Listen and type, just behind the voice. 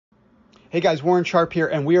Hey guys, Warren Sharp here,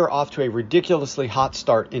 and we are off to a ridiculously hot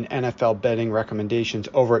start in NFL betting recommendations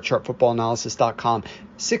over at sharpfootballanalysis.com.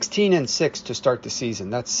 16-6 to start the season.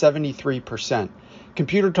 That's 73%.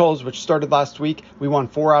 Computer totals, which started last week, we won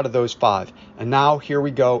 4 out of those 5. And now here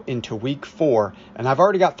we go into week 4. And I've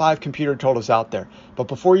already got 5 computer totals out there. But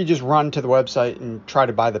before you just run to the website and try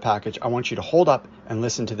to buy the package, I want you to hold up and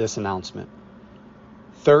listen to this announcement.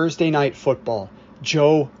 Thursday night football.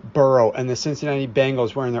 Joe Burrow and the Cincinnati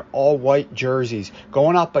Bengals wearing their all-white jerseys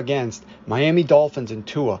going up against Miami Dolphins and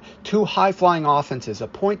Tua. 2 high-flying offenses, a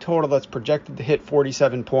point total that's projected to hit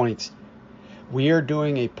 47 points. We are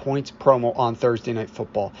doing a points promo on Thursday Night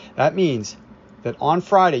Football. That means that on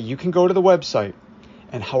Friday you can go to the website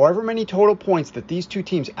and however many total points that these two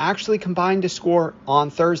teams actually combine to score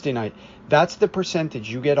on Thursday night, that's the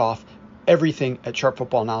percentage you get off everything at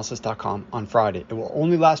sharpfootballanalysis.com on Friday. It will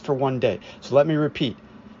only last for 1 day. So let me repeat.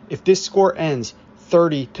 If this score ends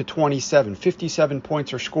 30-27, 57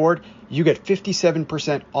 points are scored, you get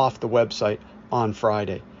 57% off the website on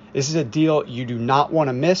Friday. This is a deal you do not want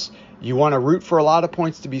to miss. You want to root for a lot of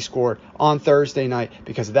points to be scored on Thursday night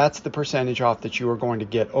because that's the percentage off that you are going to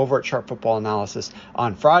get over at Sharp Football Analysis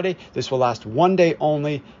on Friday. This will last 1 day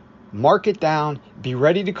only. Mark it down, be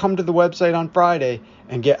ready to come to the website on Friday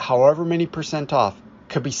and get however many percent off.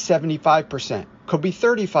 Could be 75%, could be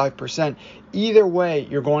 35%. Either way,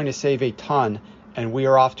 you're going to save a ton, and we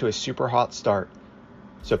are off to a super hot start.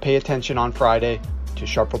 So pay attention on Friday to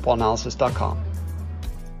sharpfootballanalysis.com.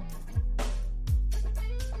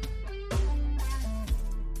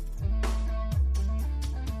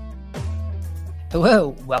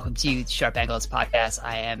 Hello, welcome to Sharp Angles Podcast.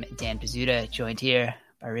 I am Dan Pizzuta, joined here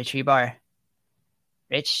by Rich Rebar.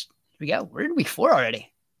 Rich, here we go. We're in week 4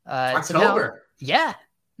 already. October. Somehow, yeah,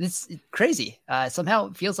 it's crazy. Somehow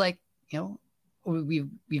it feels like,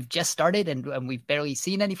 we've just started and we've barely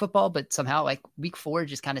seen any football, but somehow like week 4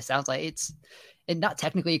 just kind of sounds like it's not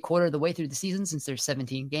technically a quarter of the way through the season since there's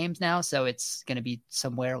 17 games now. So it's going to be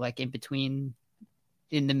somewhere like in between,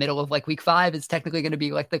 in the middle of like week 5. It's technically going to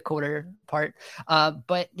be like the quarter part.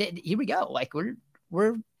 But here we go. Like we're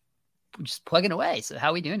just plugging away. So how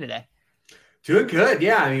are we doing today? Doing good.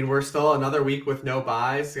 Yeah. I mean, we're still another week with no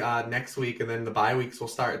buys next week, and then the bye weeks will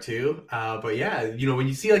start too. But yeah, when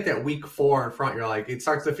you see like that week 4 in front, you're like, it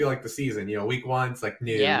starts to feel like the season, week 1, it's like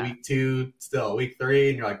new, Week 2, still week 3.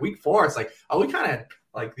 And you're like week 4, it's like, oh, we kind of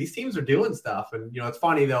like these teams are doing stuff. And, it's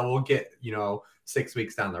funny though, we'll get, 6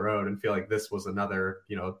 weeks down the road and feel like this was another,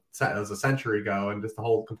 it was a century ago and just a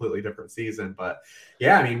whole completely different season. But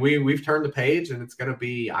yeah, I mean, we've turned the page and it's going to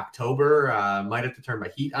be October. Might have to turn my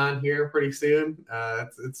heat on here pretty soon.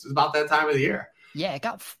 It's about that time of the year. Yeah, it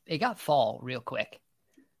got fall real quick.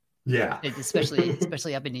 Yeah,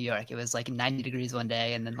 especially up in New York. It was like 90 degrees one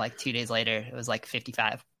day, and then like 2 days later, it was like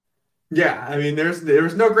 55. Yeah, I mean, there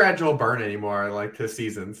was no gradual burn anymore like to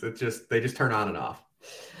seasons. They just turn on and off.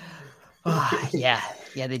 Yeah,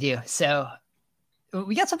 they do. So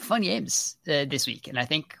we got some fun games this week, and I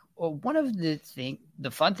think one of the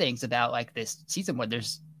fun things about like this season where there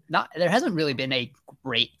hasn't really been a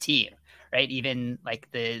great team, right? Even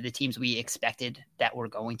like the teams we expected that were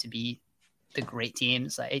going to be the great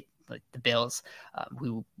teams, like the Bills,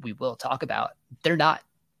 we will talk about. They're not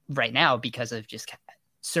right now because of just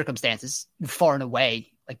circumstances far and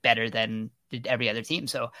away like better than every other team.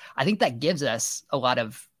 So I think that gives us a lot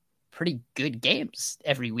of pretty good games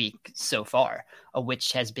every week so far,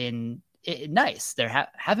 which has been nice. There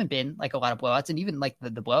haven't been like a lot of blowouts, and even like the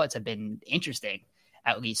blowouts have been interesting,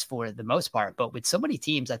 at least for the most part. But with so many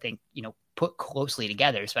teams, I think, put closely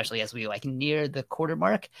together, especially as we like near the quarter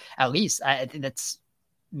mark, at least I think that's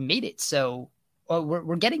made it so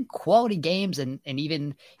we're getting quality games, and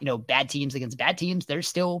even, bad teams against bad teams, they're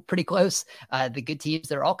still pretty close. The good teams,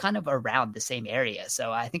 they're all kind of around the same area.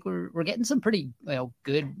 So I think we're getting some pretty,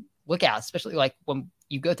 good lookouts, especially like when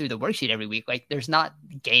you go through the worksheet every week. Like there's not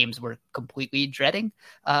games we're completely dreading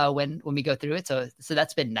when we go through it. So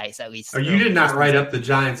that's been nice, at least. Oh, you did not write up the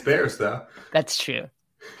Giants Bears though. That's true.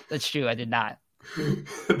 I did not.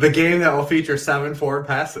 The game that will feature 7 forward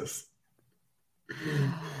passes.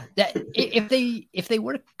 That if they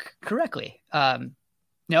work correctly. I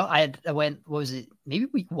went, what was it? Maybe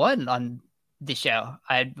week 1 on the show.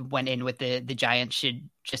 I went in with the Giants should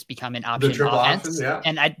just become an option offense. Yeah.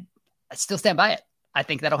 And I still stand by it. I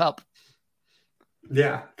think that'll help.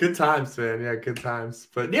 Yeah, good times, man. Yeah, good times.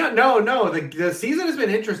 But yeah, no. The season has been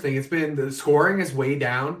interesting. It's been, the scoring is way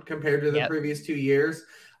down compared to the previous 2 years.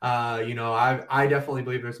 I definitely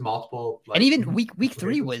believe there's multiple. And even week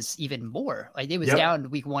 3 was even more. Like it was down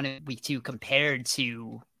week 1 and week 2 compared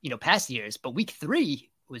to, past years. But week 3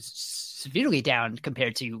 was severely down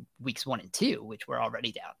compared to weeks 1 and 2, which were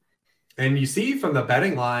already down. And you see from the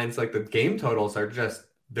betting lines, like the game totals are just,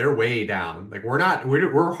 they're way down. Like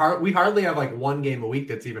we hardly have like one game a week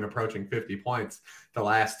that's even approaching 50 points the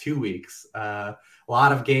last 2 weeks. A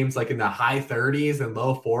lot of games like in the high 30s and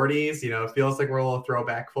low 40s. It feels like we're a little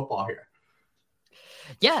throwback football here.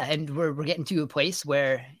 Yeah, and we're getting to a place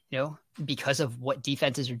where, because of what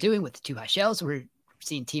defenses are doing with the too high shells, we're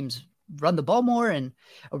seeing teams run the ball more, and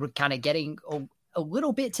we're kind of getting a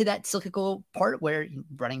little bit to that cyclical part where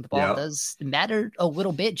running the ball does matter a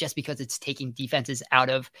little bit, just because it's taking defenses out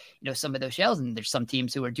of, some of those shells. And there's some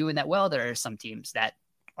teams who are doing that well. There are some teams that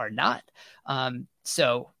are not.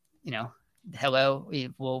 So, hello, we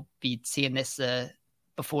will be seeing this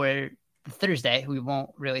before Thursday. We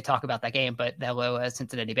won't really talk about that game, but the hello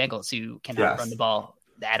Cincinnati Bengals, who cannot run the ball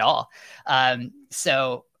at all.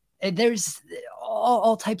 So there's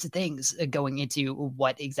all types of things going into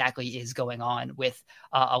what exactly is going on with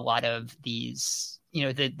a lot of these,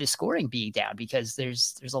 the scoring being down, because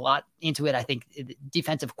there's a lot into it. I think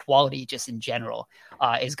defensive quality just in general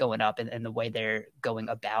is going up, and the way they're going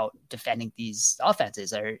about defending these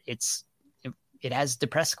offenses it has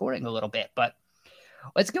depressed scoring a little bit. But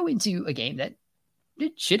let's go into a game that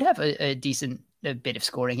it should have a decent bit of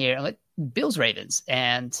scoring here. Bills Ravens,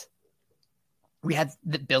 and we had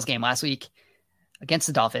the Bills game last week against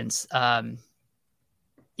the Dolphins.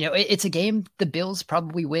 It's a game the Bills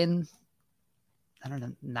probably win, I don't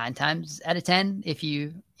know, 9 times out of 10 if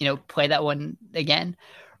you play that one again,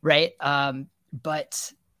 right?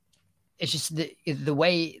 But it's just the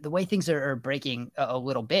way things are breaking a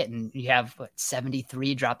little bit, and you have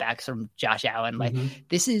 73 dropbacks from Josh Allen. Like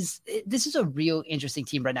this is a real interesting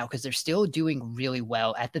team right now, because they're still doing really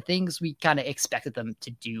well at the things we kind of expected them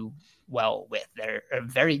to do well with. They're a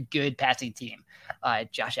very good passing team.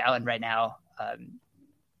 Josh Allen right now,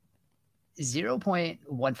 0.15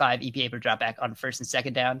 EPA per dropback on first and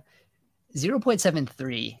second down,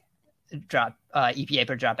 0.73 EPA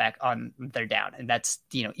per dropback on third down, and that's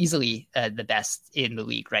easily the best in the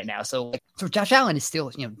league right now. So Josh Allen is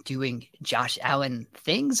still doing Josh Allen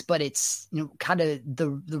things, but it's kind of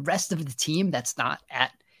the rest of the team that's not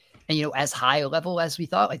at as high a level as we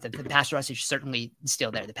thought. Like the pass rush is certainly still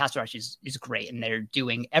there. The pass rush is great, and they're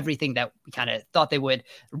doing everything that we kind of thought they would,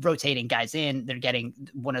 rotating guys in. They're getting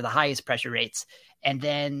one of the highest pressure rates, and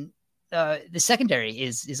then the secondary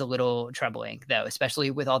is a little troubling, though,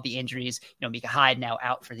 especially with all the injuries. Micah Hyde now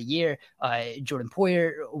out for the year. Jordan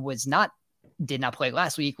Poyer did not play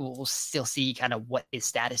last week. We'll still see kind of what his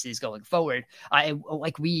status is going forward.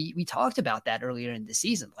 We talked about that earlier in the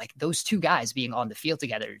season. Like those two guys being on the field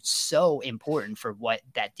together is so important for what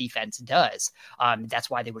that defense does. That's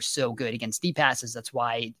why they were so good against deep passes. That's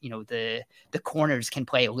why the corners can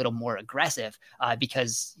play a little more aggressive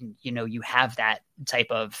because you have that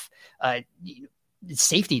type of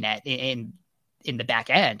safety net in the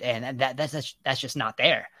back end, and that's just not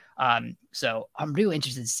there. So I'm really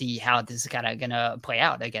interested to see how this is kind of going to play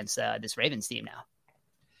out against this Ravens team now.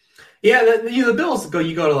 Yeah, the Bills,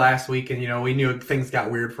 you go to last week, and, we knew things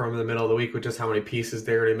got weird for them in the middle of the week with just how many pieces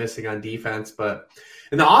they were missing on defense.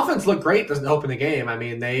 And the offense looked great to open the game. I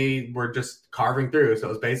mean, they were just carving through. So it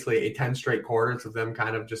was basically 10 straight quarters of them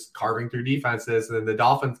kind of just carving through defenses. And then the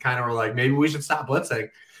Dolphins kind of were like, maybe we should stop blitzing.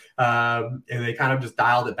 And they kind of just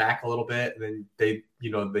dialed it back a little bit. And then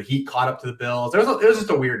the Heat caught up to the Bills. It was just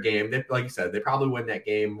a weird game. Like you said, they probably win that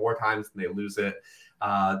game more times than they lose it.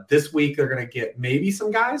 This week they're going to get maybe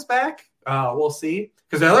some guys back. We'll see.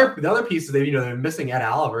 Because the other pieces, they're missing Ed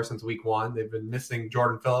Oliver since week 1. They've been missing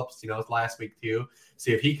Jordan Phillips, last week too.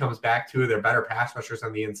 See if he comes back too. They're better pass rushers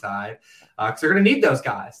on the inside. Because they're going to need those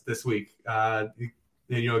guys this week.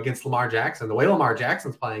 Against Lamar Jackson. The way Lamar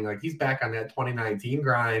Jackson's playing, like he's back on that 2019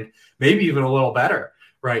 grind, maybe even a little better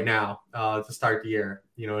right now to start the year.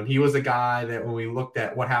 And he was a guy that when we looked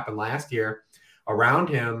at what happened last year around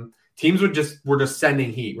him, teams were just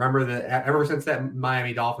sending heat. Remember that ever since that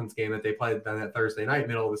Miami Dolphins game that they played on that Thursday night,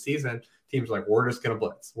 middle of the season, teams were like, we're just going to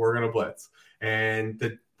blitz. We're going to blitz. And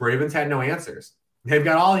the Ravens had no answers. They've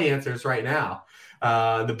got all the answers right now.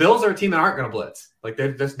 The Bills are a team that aren't going to blitz. Like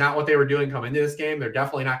that's not what they were doing coming into this game. They're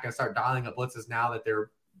definitely not going to start dialing up blitzes now that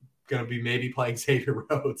they're going to be maybe playing Xavier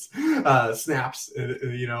Rhodes snaps,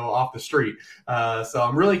 off the street. So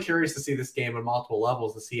I'm really curious to see this game on multiple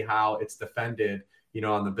levels to see how it's defended,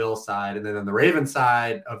 on the Bills side. And then on the Ravens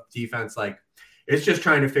side of defense, like it's just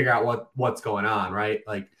trying to figure out what's going on, right?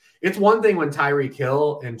 Like it's one thing when Tyreek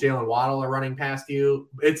Hill and Jalen Waddle are running past you.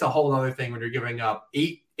 It's a whole other thing when you're giving up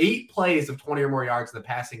eight plays of 20 or more yards in the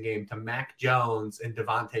passing game to Mac Jones and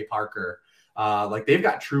Devontae Parker Like they've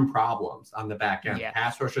got true problems on the back end. Yeah.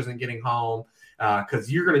 Pass rush isn't getting home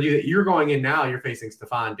because you're going to do that. You're going in now. You're facing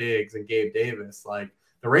Stephon Diggs and Gabe Davis. Like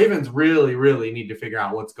the Ravens really, really need to figure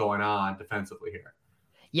out what's going on defensively here.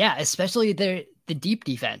 Yeah, especially the deep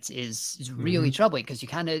defense is really troubling because you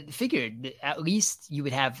kind of figured that at least you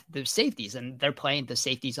would have the safeties, and they're playing the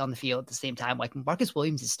safeties on the field at the same time. Like Marcus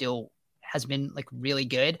Williams has been like really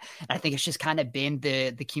good. And I think it's just kind of been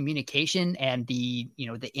the communication and the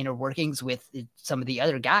inner workings with some of the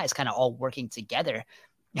other guys kind of all working together.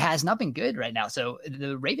 It has not been good right now. So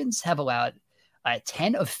the Ravens have allowed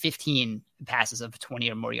 10 of 15 passes of 20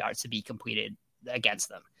 or more yards to be completed against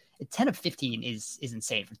them. 10 of 15 is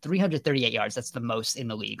insane. For 338 yards, that's the most in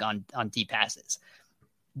the league on deep passes.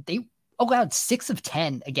 They allowed 6 of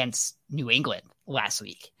 10 against New England last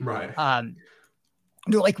week. Right.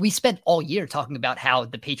 Like we spent all year talking about how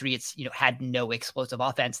the Patriots, had no explosive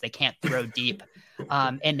offense. They can't throw deep.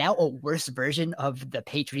 And now a worse version of the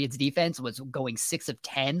Patriots defense was going 6 of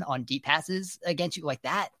 10 on deep passes against you. Like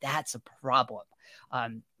that's a problem.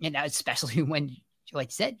 And now especially when, like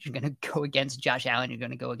you said, you're going to go against Josh Allen, you're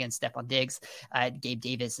going to go against Stephon Diggs, Gabe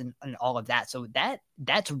Davis, and all of that. So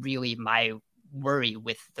that's really my worry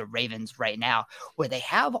with the Ravens right now, where they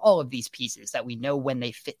have all of these pieces that we know when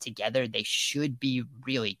they fit together, they should be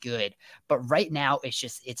really good. But right now,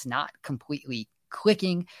 it's not completely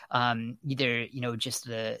clicking. Either, just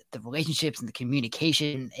the relationships and the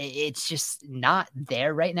communication, it's just not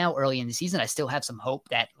there right now early in the season. I still have some hope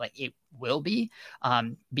that like it will be,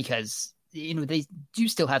 because they do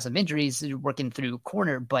still have some injuries working through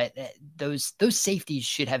corner, but those safeties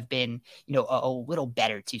should have been, a little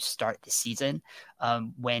better to start the season.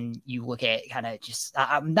 When you look at kind of just,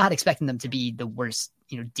 I'm not expecting them to be the worst,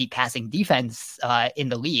 deep passing defense in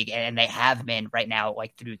the league. And they have been right now,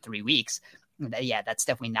 like through 3 weeks. Yeah, that's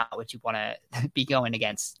definitely not what you want to be going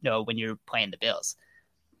against, when you're playing the Bills.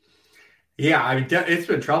 Yeah, I mean, it's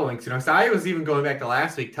been troubling. So I was even going back to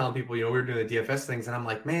last week telling people, we were doing the DFS things, and I'm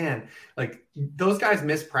like, man, like those guys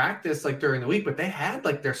missed practice like during the week, but they had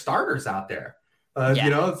like their starters out there.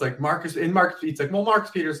 It's like Marcus. It's like, well, Marcus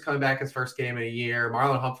Peters coming back his first game in a year.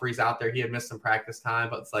 Marlon Humphrey's out there. He had missed some practice time,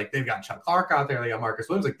 but it's like they've got Chuck Clark out there. They got Marcus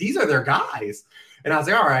Williams. Like these are their guys. And I was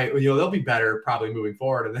like, all right, well, they'll be better probably moving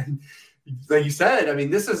forward. And then, like you said, I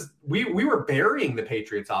mean, we were burying the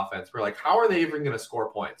Patriots offense. We're like, how are they even going to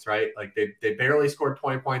score points, right? Like they barely scored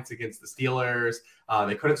 20 points against the Steelers.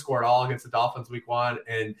 They couldn't score at all against the Dolphins week 1.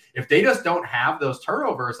 And if they just don't have those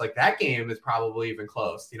turnovers, like that game is probably even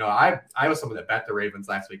close. I was someone that bet the Ravens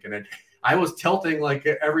last week, and I was tilting like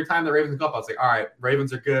every time the Ravens go up, I was like, all right,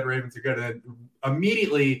 Ravens are good. And then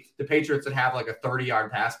immediately the Patriots would have like a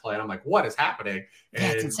 30-yard pass play. And I'm like, what is happening? And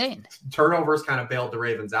yeah, it's insane. Turnovers kind of bailed the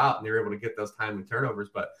Ravens out, and they were able to get those timely turnovers.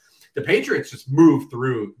 But the Patriots just moved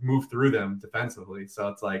through them defensively. So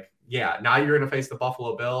it's like, yeah, now you're going to face the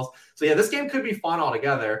Buffalo Bills. So yeah, this game could be fun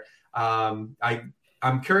altogether.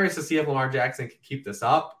 I'm curious to see if Lamar Jackson can keep this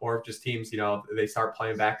up, or if just teams, they start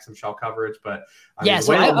playing back some shell coverage. But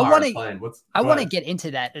so I want to get into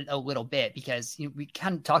that a little bit, because we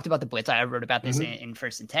kind of talked about the blitz. I wrote about this in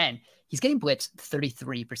First and 10. He's getting blitzed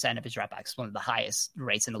 33% of his dropbacks, one of the highest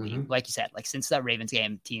rates in the league. Like you said, like since that Ravens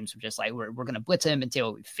game, teams were just like, we're going to blitz him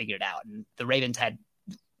until we figure it out. And the Ravens had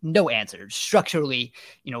no answer structurally,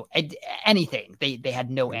 anything. They had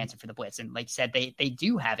no answer for the blitz. And like you said, they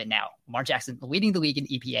do have it now. Lamar Jackson leading the league in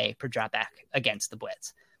EPA per dropback against the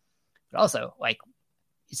blitz. But also, like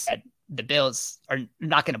you said, the Bills are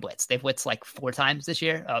not going to blitz. They've blitzed like 4 times this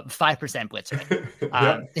year, 5% blitz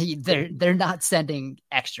rate. They're not sending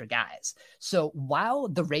extra guys. So while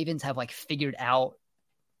the Ravens have like figured out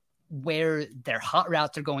where their hot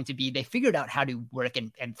routes are going to be, they figured out how to work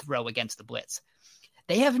and throw against the blitz.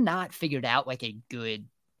 They have not figured out like a good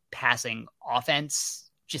passing offense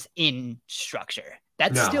just in structure.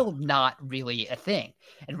 That's still not really a thing.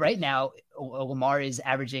 And right now, Lamar is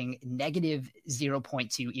averaging negative 0.2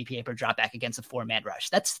 EPA per dropback against a 4-man rush.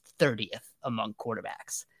 That's 30th among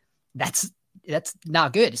quarterbacks. That's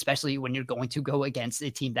not good, especially when you're going to go against a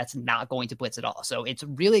team that's not going to blitz at all. So it's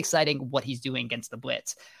really exciting what he's doing against the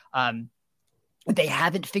blitz. They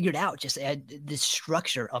haven't figured out just the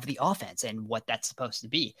structure of the offense and what that's supposed to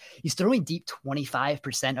be. He's throwing deep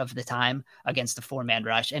 25% of the time against the 4-man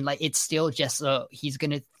rush. And like, it's still just, he's going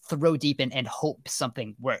to throw deep and hope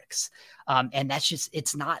something works. And that's just,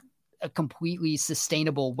 it's not a completely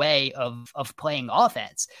sustainable way of playing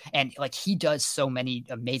offense. And like, he does so many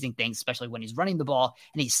amazing things, especially when he's running the ball,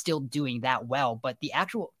 and he's still doing that well. But the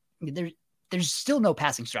actual, there's still no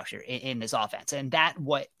passing structure in this offense. And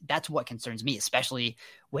that's what concerns me, especially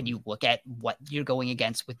when you look at what you're going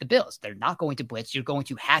against with the Bills. They're not going to blitz. You're going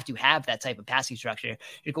to have that type of passing structure.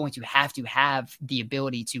 You're going to have the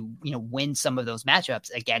ability to, win some of those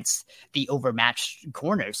matchups against the overmatched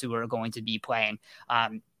corners who are going to be playing.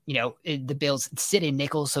 The Bills sit in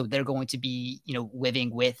nickel, so they're going to be,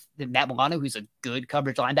 living with Matt Milano, who's a good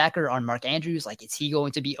coverage linebacker, on Mark Andrews. Like, is he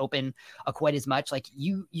going to be open quite as much? Like,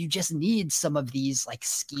 you just need some of these like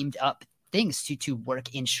schemed up things to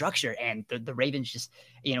work in structure, and the Ravens just,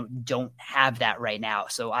 don't have that right now.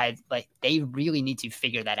 So they really need to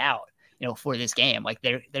figure that out, for this game. Like,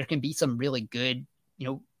 there can be some really good,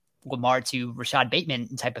 Lamar to Rashad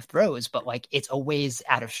Bateman type of throws, but like it's always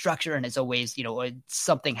out of structure and it's always,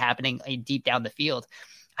 something happening deep down the field.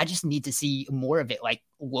 I just need to see more of it like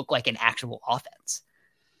look like an actual offense.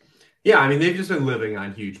 Yeah, I mean, they've just been living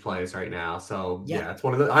on huge plays right now. So yeah, it's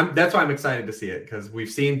one of that's why I'm excited to see it, because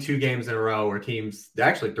we've seen 2 games in a row where teams,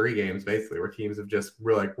 actually 3 games basically, where teams have just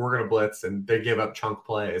really like, we're going to blitz, and they give up chunk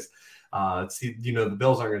plays. The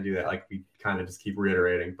Bills aren't going to do that. Like we kind of just keep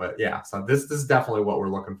reiterating, but yeah, so this is definitely what we're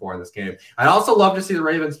looking for in this game. I'd also love to see the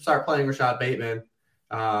Ravens start playing Rashad Bateman.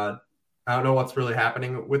 I don't know what's really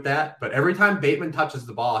happening with that, but every time Bateman touches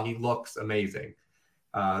the ball, he looks amazing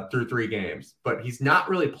through 3 games, but he's not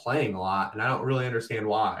really playing a lot, and I don't really understand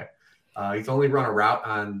why. He's only run a route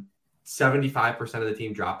on 75% of the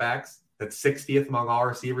team dropbacks. That's 60th among all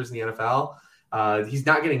receivers in the NFL. He's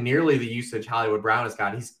not getting nearly the usage Hollywood Brown has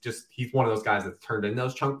got. He's one of those guys that's turned in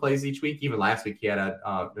those chunk plays each week. Even last week, he had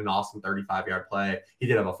an awesome 35-yard play. He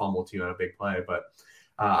did have a fumble too on a big play, but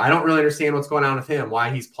I don't really understand what's going on with him,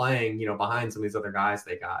 why he's playing, behind some of these other guys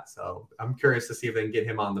they got. So I'm curious to see if they can get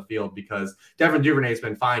him on the field, because Devin Duvernay's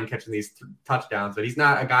been fine catching these touchdowns, but he's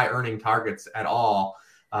not a guy earning targets at all.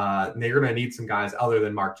 They're going to need some guys other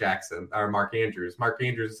than Mark Jackson or Mark Andrews. Mark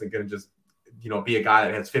Andrews isn't going to just be a guy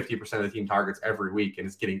that has 50% of the team targets every week and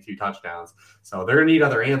is getting 2 touchdowns. So they're going to need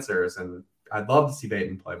other answers, and I'd love to see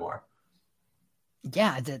Bateman play more.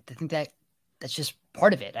 Yeah, I think that's just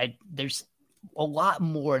part of it. There's a lot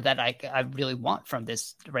more that I really want from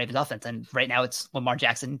this Ravens offense, and right now it's Lamar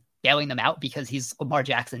Jackson bailing them out because he's Lamar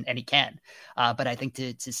Jackson and he can. But I think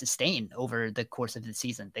to sustain over the course of the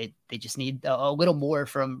season, they just need a little more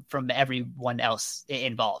from everyone else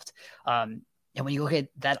involved. And when you look at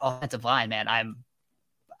that offensive line, man,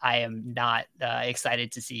 I am not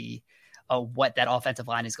excited to see what that offensive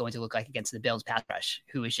line is going to look like against the Bills pass rush,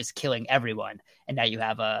 who is just killing everyone. And now you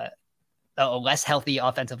have a less healthy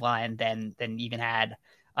offensive line than even had,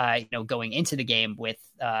 going into the game with,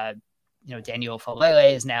 Daniel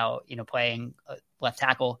Falele is now, playing left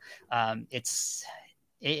tackle.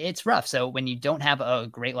 It's rough. So when you don't have a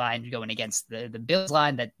great line going against the Bills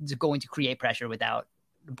line that's going to create pressure without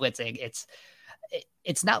blitzing,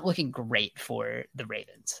 it's not looking great for the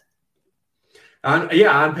Ravens. On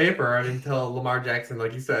paper, until Lamar Jackson,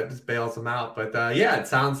 like you said, just bails them out. But it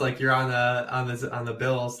sounds like you're on the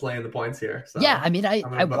Bills laying the points here. So yeah, I mean, I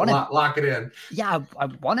want to lock it in. Yeah, I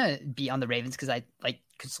want to be on the Ravens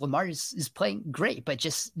because Lamar is playing great, but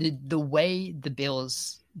just the way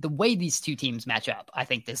these 2 teams match up, I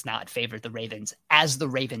think does not favor the Ravens as the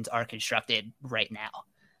Ravens are constructed right now.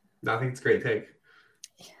 No, I think it's a great take.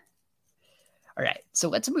 All right, so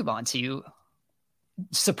let's move on to,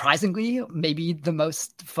 surprisingly, maybe the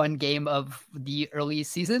most fun game of the early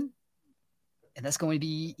season, and that's going to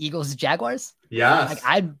be Eagles-Jaguars. Yes.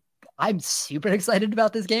 I'm super excited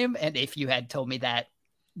about this game, and if you had told me that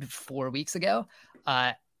 4 weeks ago,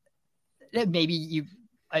 maybe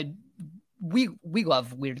we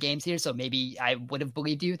love weird games here, so maybe I would have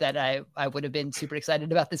believed you that I would have been super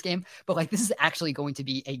excited about this game. But this is actually going to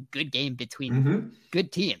be a good game between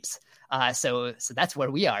good teams. So that's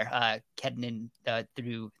where we are heading in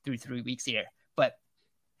through 3 weeks here. But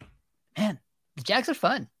man, the Jags are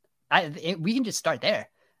fun. We can just start there.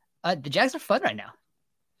 The Jags are fun right now.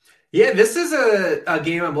 Yeah, this is a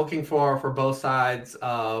game I'm looking for both sides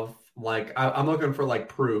of. I'm looking for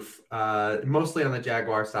proof, mostly on the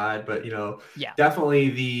Jaguar side, but definitely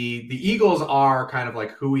the Eagles are kind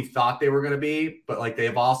of who we thought they were going to be, but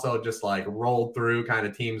they've also just rolled through kind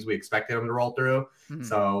of teams we expected them to roll through. Mm-hmm.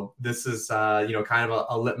 So this is kind of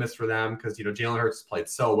a litmus for them, because Jalen Hurts played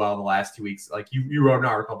so well the last 2 weeks. You wrote an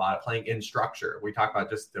article about it, playing in structure. We talk about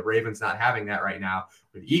just the Ravens not having that right now.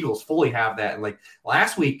 The Eagles fully have that, and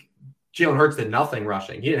last week Jalen Hurts did nothing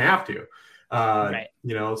rushing. He didn't have to. Right.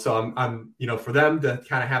 So I'm for them to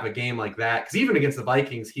kind of have a game like that, because even against the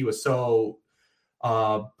Vikings, he was so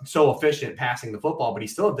so efficient passing the football, but he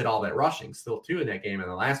still did all that rushing still too in that game. And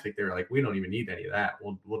then last week they were like, we don't even need any of that.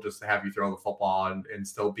 We'll just have you throw the football and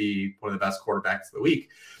still be one of the best quarterbacks of the week.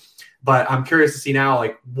 But I'm curious to see now,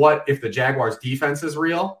 like, what if the Jaguars defense is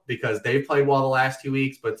real, because they've played well the last 2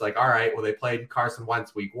 weeks, but it's like, all right, well, they played Carson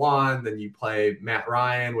Wentz week 1, then you play Matt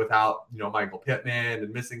Ryan without, Michael Pittman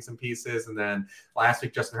and missing some pieces. And then last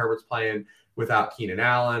week, Justin Herbert's playing without Keenan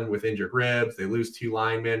Allen with injured ribs. They lose 2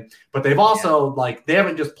 linemen, but they've also they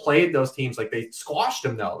haven't just played those teams. Like, they squashed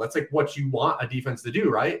them though. That's like what you want a defense to do,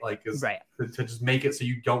 right? Like, to just make it so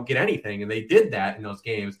you don't get anything. And they did that in those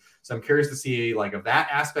games. So I'm curious to see like if that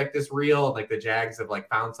aspect is real, like the Jags have like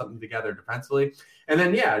found something together defensively. And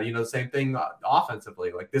then, the same thing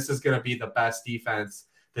offensively. Like, this is going to be the best defense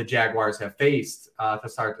the Jaguars have faced to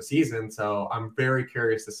start the season. So I'm very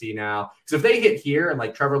curious to see now, because if they hit here and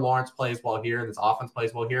like Trevor Lawrence plays well here and this offense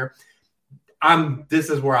plays well here, this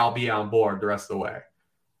is where I'll be on board the rest of the way.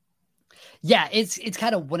 Yeah, it's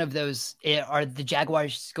kind of one of those. Are the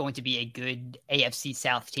Jaguars going to be a good AFC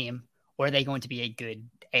South team, or are they going to be a good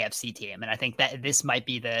AFC team? And I think that this might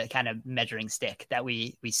be the kind of measuring stick that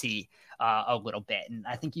we see a little bit. And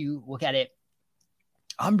I think you look at it,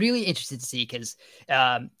 I'm really interested to see, because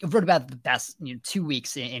I've wrote about the past 2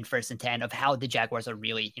 weeks in First and 10 of how the Jaguars are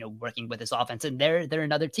really working with this offense, and they're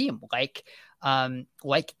another team like the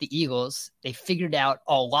Eagles. They figured out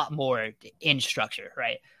a lot more in structure,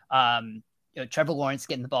 right? Trevor Lawrence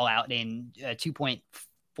getting the ball out in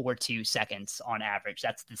 2.42 seconds on average.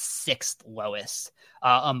 That's the 6th lowest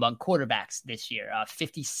among quarterbacks this year.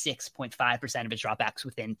 56.5% of his dropbacks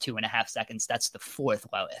within 2.5 seconds. That's the 4th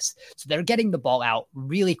lowest. So they're getting the ball out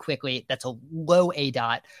really quickly. That's a low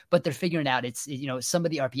ADOT, but they're figuring out it's, some of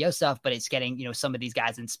the RPO stuff, but it's getting, some of these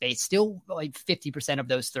guys in space. Still like 50% of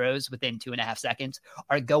those throws within 2.5 seconds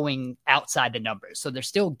are going outside the numbers. So they're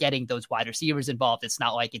still getting those wide receivers involved. It's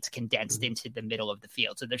not like it's condensed into the middle of the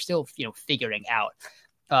field. So they're still, figuring out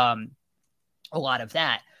a lot of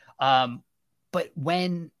that. But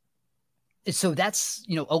so that's,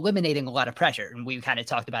 eliminating a lot of pressure. And we kind of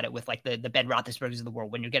talked about it with like the Ben Roethlisbergers of the world.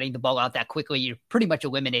 When you're getting the ball out that quickly, you're pretty much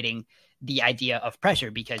eliminating the idea of pressure,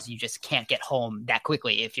 because you just can't get home that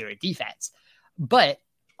quickly if you're a defense. But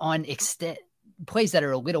on plays that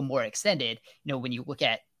are a little more extended, when you look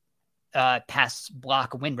at pass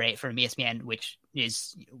block win rate from ESPN, which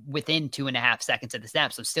is within 2.5 seconds of the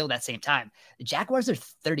snap, so still that same time, the Jaguars are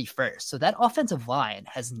 31st. So that offensive line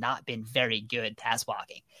has not been very good pass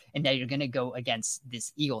blocking. And now you're going to go against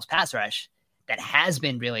this Eagles pass rush that has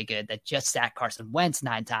been really good, that just sacked Carson Wentz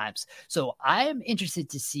 9 times. So I'm interested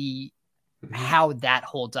to see how that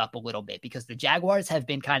holds up a little bit, because the Jaguars have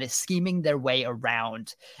been kind of scheming their way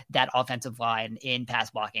around that offensive line in pass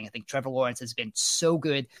blocking. I think Trevor Lawrence has been so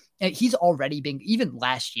good. He's already been, even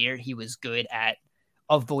last year, he was good at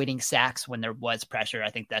avoiding sacks when there was pressure. I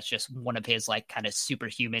think that's just one of his like kind of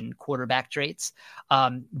superhuman quarterback traits.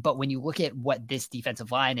 But when you look at what this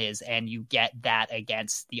defensive line is and you get that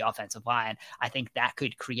against the offensive line, I think that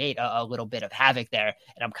could create a little bit of havoc there.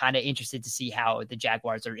 And I'm kind of interested to see how the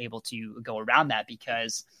Jaguars are able to go around that,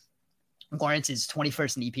 because Lawrence is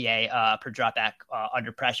 21st in EPA per dropback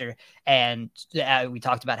under pressure. And we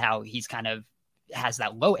talked about how he's kind of has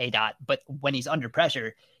that low ADOT, but when he's under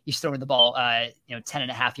pressure, he's throwing the ball,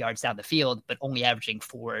 10.5 yards down the field, but only averaging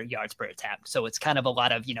 4 yards per attempt. So it's kind of a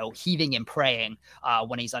lot of, heaving and praying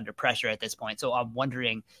when he's under pressure at this point. So I'm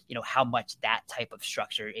wondering, how much that type of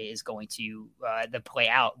structure is going to play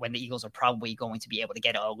out when the Eagles are probably going to be able to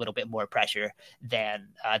get a little bit more pressure than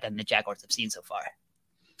the Jaguars have seen so far.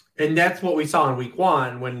 And that's what we saw in week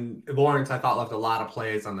 1 when Lawrence, I thought, left a lot of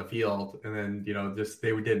plays on the field. And then, just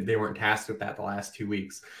they weren't tasked with that the last 2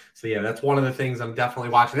 weeks. So, yeah, that's one of the things I'm definitely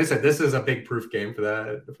watching. They said this is a big proof game for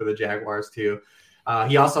the Jaguars, too.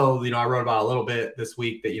 He also, I wrote about a little bit this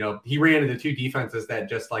week that, he ran into 2 defenses that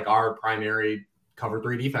just like our primary cover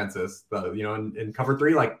 3 defenses. But, in cover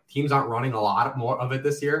 3, like teams aren't running a lot more of it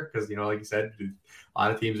this year because, like you said, a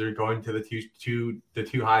lot of teams are going to the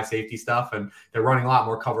two high safety stuff, and they're running a lot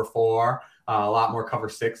more cover 4, a lot more cover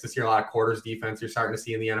 6 this year. A lot of quarters defense you're starting to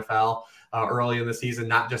see in the NFL early in the season,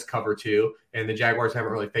 not just cover 2. And the Jaguars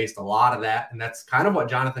haven't really faced a lot of that, and that's kind of what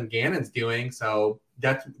Jonathan Gannon's doing. So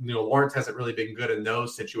that's Lawrence hasn't really been good in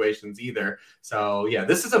those situations either. So yeah,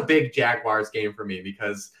 this is a big Jaguars game for me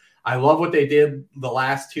because I love what they did the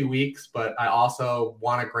last 2 weeks, but I also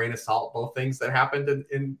want a grain of salt both things that happened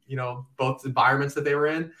in both environments that they were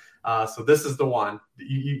in. So this is the one.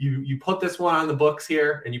 You put this one on the books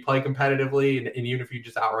here, and you play competitively, and even if you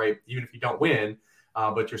don't win,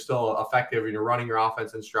 but you're still effective and you're running your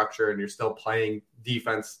offense and structure, and you're still playing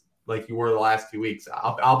defense like you were the last 2 weeks,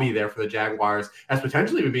 I'll be there for the Jaguars as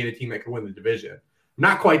potentially being a team that could win the division. I'm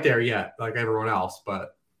not quite there yet, like everyone else,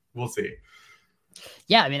 but we'll see.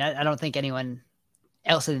 Yeah, I mean, I don't think anyone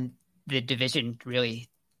else in the division really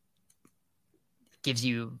gives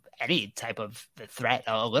you any type of threat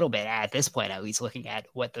a little bit at this point, at least looking at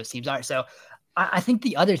what those teams are. So I think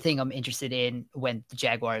the other thing I'm interested in when the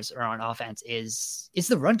Jaguars are on offense is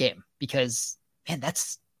the run game, because man, that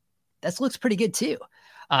looks pretty good too.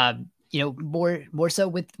 More so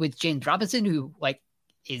with James Robinson, who like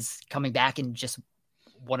is coming back and just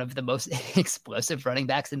one of the most explosive running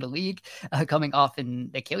backs in the league, coming off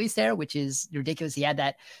an Achilles tear, which is ridiculous. He had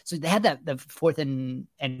that. So they had that the 4th and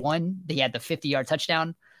 1. They had the 50-yard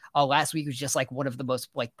touchdown. Last week was just like one of the most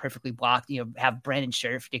like perfectly blocked. Have Brandon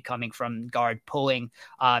Scherf coming from guard, pulling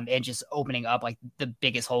and just opening up like the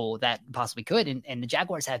biggest hole that possibly could. And the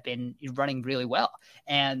Jaguars have been running really well.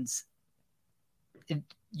 And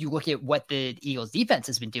you look at what the Eagles defense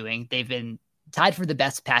has been doing. They've been tied for the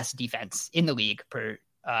best pass defense in the league per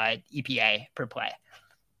EPA per play,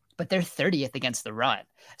 but they're 30th against the run.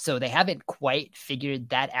 So they haven't quite figured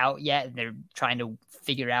that out yet. They're trying to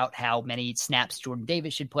figure out how many snaps Jordan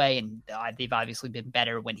Davis should play. And they've obviously been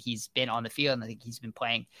better when he's been on the field. And I think he's been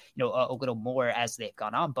playing, a little more as they've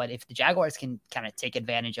gone on. But if the Jaguars can kind of take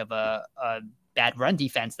advantage of a bad run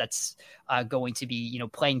defense that's going to be,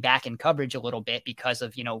 playing back in coverage a little bit because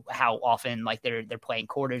of, how often like they're playing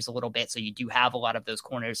quarters a little bit. So you do have a lot of those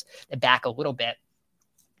corners that back a little bit.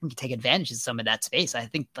 You can take advantage of some of that space. I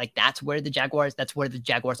think like that's where the Jaguars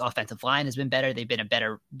offensive line has been better. They've been a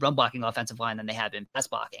better run blocking offensive line than they have been pass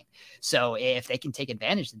blocking. So if they can take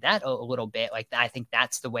advantage of that a little bit, like I think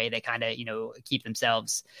that's the way they kind of, keep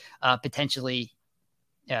themselves potentially,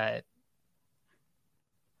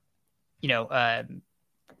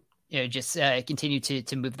 just continue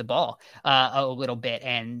to move the ball a little bit.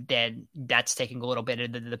 And then that's taking a little bit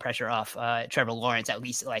of the pressure off Trevor Lawrence, at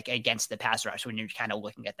least like against the pass rush when you're kind of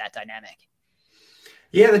looking at that dynamic.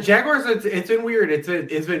 Yeah, the Jaguars, it's been weird. It's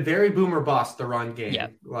been very boom or bust, the run game.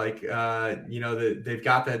 Yep. Like, they've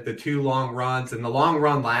got the 2 long runs, and the long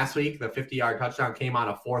run last week, the 50-yard touchdown came on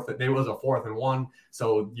it was a 4th and 1.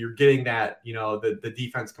 So you're getting that, the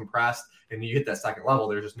defense compressed, and you hit that second level,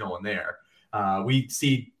 there's just no one there. We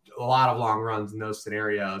see a lot of long runs in those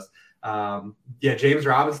scenarios. James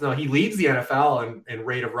Robinson, though, he leads the NFL in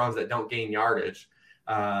rate of runs that don't gain yardage.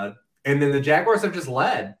 And then the Jaguars have just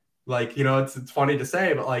led. Like, it's funny to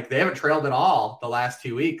say, but like they haven't trailed at all the last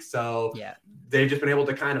 2 weeks. So yeah, they've just been able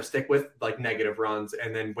to kind of stick with like negative runs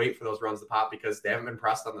and then wait for those runs to pop because they haven't been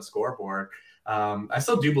pressed on the scoreboard. I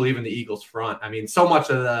still do believe in the Eagles front. I mean, so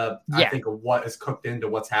much of I think of what is cooked into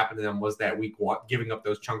what's happened to them was that week 1, giving up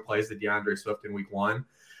those chunk plays to DeAndre Swift in week 1.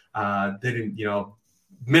 They didn't,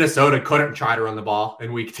 Minnesota couldn't try to run the ball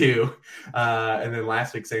in week 2. And then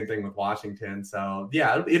last week, same thing with Washington. So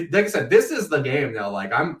yeah, like I said, this is the game though.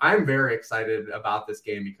 Like I'm very excited about this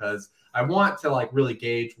game because I want to like really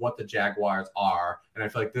gauge what the Jaguars are. And I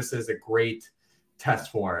feel like this is a great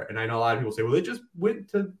test for it. And I know a lot of people say, well, they just went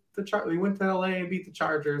to they went to LA and beat the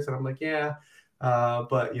Chargers. And I'm like, yeah,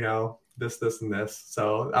 but this and this.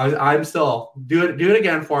 So I'm still do it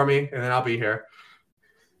again for me. And then I'll be here.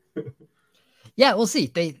 Yeah, we'll see.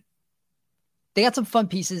 They got some fun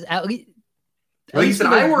pieces. At least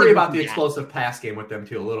I worry about the explosive pass game with them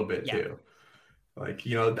too a little bit too. Like,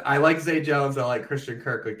 I like Zay Jones, I like Christian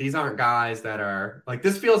Kirk. Like these aren't guys that are like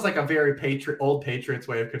this feels like a very old Patriots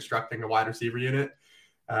way of constructing a wide receiver unit.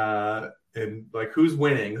 And like who's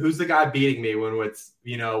winning? Who's the guy beating me when it's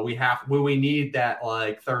when we need that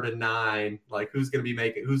like 3rd and 9? Like who's gonna be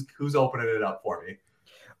making who's opening it up for me?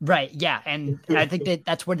 Right. Yeah. And I think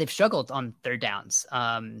that's where they've struggled on 3rd downs.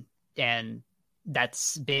 And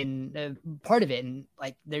that's been part of it. And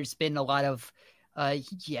like, there's been a lot of,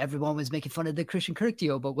 everyone was making fun of the Christian Kirk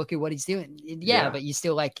deal, but look at what he's doing. Yeah. But you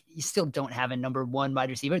still don't have a number 1 wide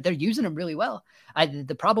receiver. They're using him really well.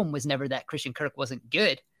 The problem was never that Christian Kirk wasn't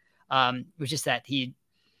good. It was just that he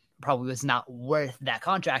probably was not worth that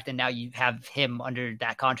contract. And now you have him under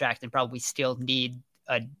that contract and probably still need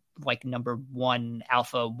a like number 1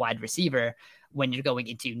 alpha wide receiver when you're going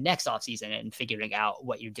into next offseason and figuring out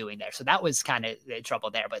what you're doing there. So that was kind of the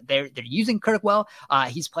trouble there, but they're using Kirk well.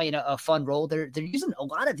 He's playing a fun role. They're using a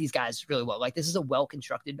lot of these guys really well. Like this is a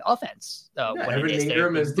well-constructed offense. Evan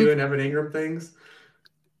Ingram is doing Evan Ingram things.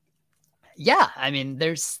 Yeah. I mean,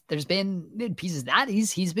 there's been pieces that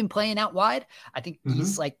he's been playing out wide. I think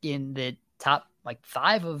he's like in the top like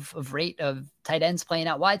 5 of rate of tight ends playing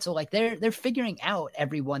out wide. So like they're figuring out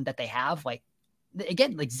everyone that they have. Like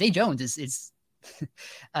again, like Zay Jones is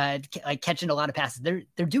like catching a lot of passes.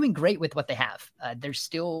 They're doing great with what they have. They're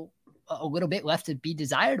still a little bit left to be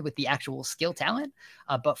desired with the actual skill talent.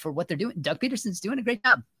 But for what they're doing, Doug Peterson's doing a great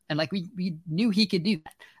job. And like we knew he could do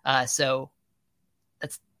that. So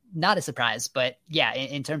that's not a surprise. But yeah,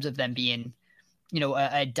 in terms of them being,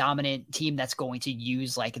 a dominant team that's going to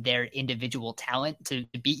use like their individual talent to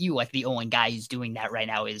beat you, like the only guy who's doing that right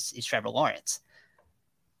now is Trevor Lawrence.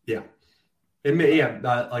 Yeah.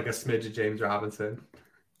 Like a smidge of James Robinson.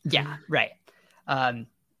 Yeah, right.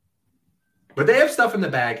 But they have stuff in the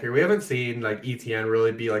bag here. We haven't seen like ETN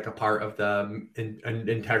really be like a part of the an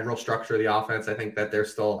integral structure of the offense. I think that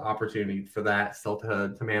there's still opportunity for that still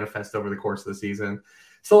to manifest over the course of the season.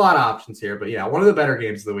 Still a lot of options here, but yeah, one of the better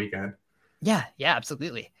games of the weekend. Yeah,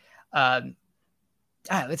 absolutely. All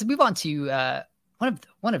right, let's move on to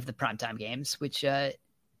one of the primetime games, which a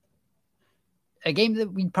game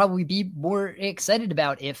that we'd probably be more excited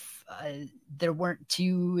about if there weren't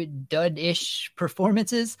two dud-ish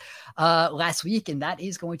performances last week, and that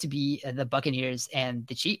is going to be the Buccaneers and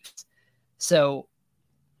the Chiefs. So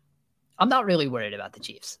I'm not really worried about the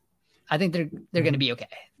Chiefs. I think they're going to be okay.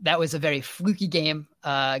 That was a very fluky game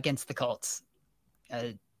against the Colts.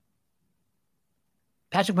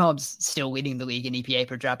 Patrick Mahomes still leading the league in EPA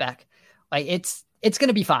per dropback. Like it's going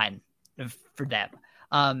to be fine for them.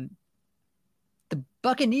 The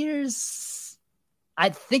Buccaneers, I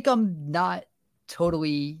think I'm not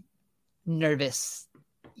totally nervous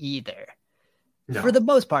either, for the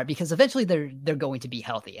most part, because eventually they're going to be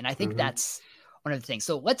healthy, and I think that's one of the things.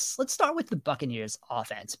 So let's start with the Buccaneers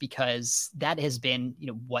offense, because that has been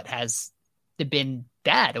what has been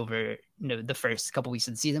bad over the first couple weeks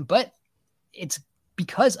of the season, but it's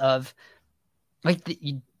because of like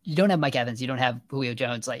you don't have Mike Evans, you don't have Julio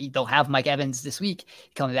Jones. Like they'll have Mike Evans this week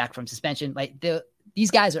coming back from suspension. Like these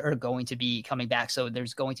guys are going to be coming back, so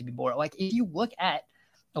there's going to be more. Like if you look at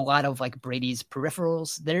a lot of like Brady's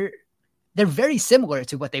peripherals, they're very similar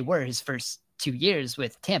to what they were his first 2 years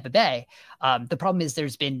with Tampa Bay. The problem is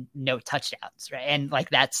there's been no touchdowns, right? And like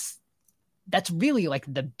that's really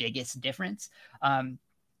like the biggest difference. When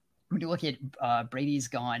you look at Brady's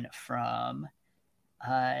gone from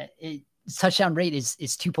touchdown rate is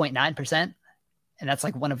 2.9%, and that's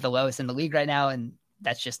like one of the lowest in the league right now, and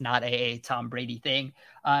that's just not a Tom Brady thing.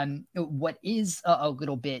 What is a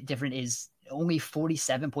little bit different is only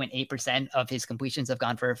 47.8% of his completions have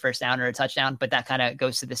gone for a first down or a touchdown, but that kind of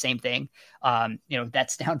goes to the same thing.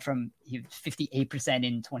 That's down from 58%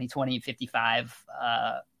 in 2020,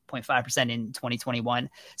 55.5% in 2021.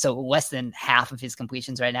 So less than half of his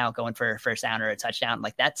completions right now going for a first down or a touchdown.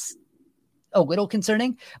 Like that's a little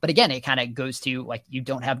concerning, but again, it kind of goes to like, you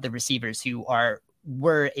don't have the receivers who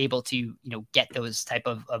were able to, get those type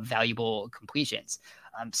of valuable completions.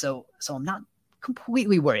 So I'm not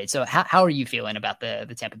completely worried. So how are you feeling about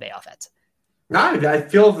the Tampa Bay offense? No, I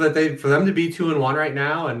feel that for them to be 2-1 right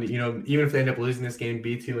now, and even if they end up losing this game,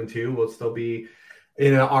 be 2-2, will still be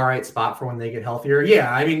in an all right spot for when they get healthier.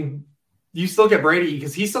 Yeah, I mean, you still get Brady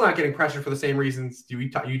because he's still not getting pressure for the same reasons you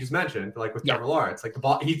just mentioned, like with Trevor Lawrence. Like the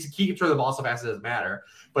ball, he keeps rid of the ball so fast it doesn't matter.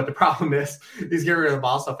 But the problem is he's getting rid of the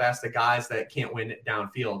ball so fast to guys that can't win it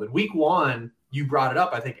downfield. And week one, you brought it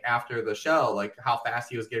up, I think, after the show, like how fast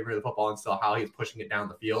he was getting rid of the football and still how he was pushing it down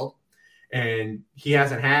the field. And he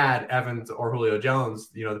hasn't had Evans or Julio Jones,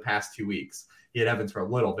 the past 2 weeks. He had Evans for a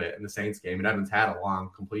little bit in the Saints game, and Evans had a long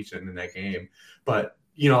completion in that game. But,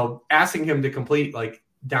 asking him to complete like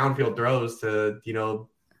downfield throws to,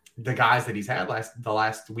 the guys that he's had the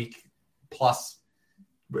last week plus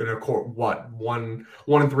in a 1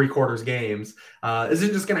 3/4 games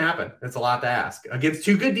isn't just going to happen. It's a lot to ask against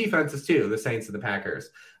two good defenses too, the Saints and the Packers.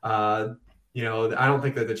 I don't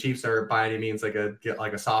think that the Chiefs are by any means like a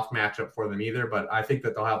soft matchup for them either, but I think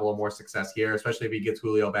that they'll have a little more success here, especially if he gets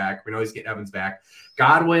Julio back. We know he's getting Evans back.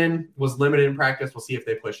 Godwin was limited in practice. We'll see if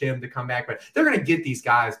they push him to come back, but they're going to get these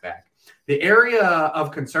guys back. The area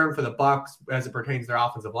of concern for the Bucs as it pertains to their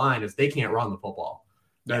offensive line is they can't run the football.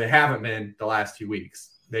 No, they haven't been the last 2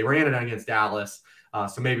 weeks. They ran it against Dallas,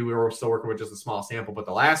 so maybe we were still working with just a small sample, but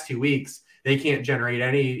the last 2 weeks, they can't generate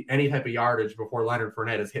any type of yardage before Leonard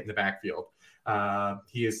Fournette is hitting the backfield.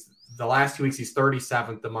 The last 2 weeks, he's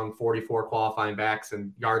 37th among 44 qualifying backs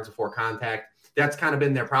and yards before contact. That's kind of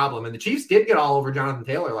been their problem. And the Chiefs did get all over Jonathan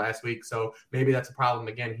Taylor last week, so maybe that's a problem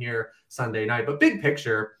again here Sunday night. But big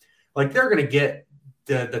picture, like they're going to get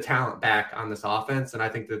the talent back on this offense, and I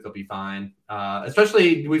think that they'll be fine.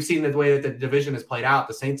 Especially we've seen the way that the division has played out.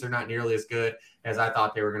 The Saints are not nearly as good as I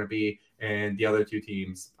thought they were going to be, and the other two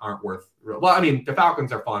teams aren't worth – well, I mean, the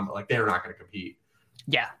Falcons are fun, but like they're not going to compete.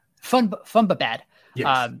 Yeah, fun but bad.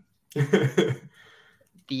 Yes.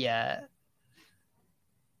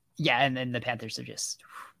 And then the Panthers are just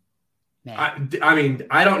Man. I mean,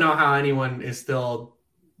 I don't know how anyone is still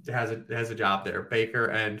has a job there, Baker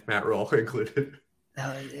and Matt Rule included.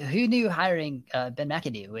 Who knew hiring Ben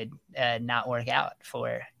McAdoo would not work out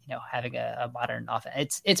for having a modern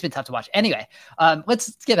offense? It's been tough to watch. Anyway,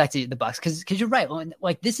 let's get back to the Bucs because you're right.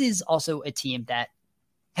 Like this is also a team that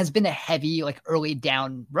has been a heavy like early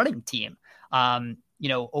down running team.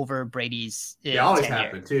 Over Brady's. They always tenure.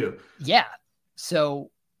 happen too. Yeah.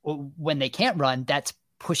 So when they can't run, that's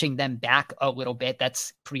pushing them back a little bit.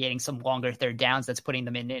 That's creating some longer third downs. That's putting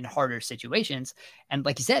them in harder situations. And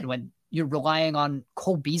like you said, when you're relying on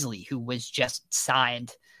Cole Beasley, who was just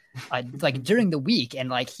signed like during the week, and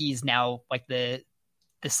like he's now like the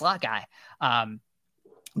slot guy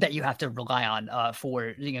that you have to rely on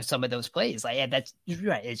for some of those plays. Like that's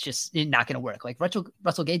right. It's just not going to work. Like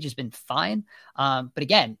Russell Gage has been fine, but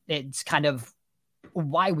again, it's kind of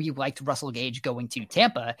why we liked Russell Gage going to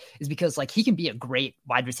Tampa is because like he can be a great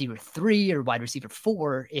wide receiver 3 or wide receiver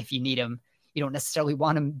 4 if you need him. You don't necessarily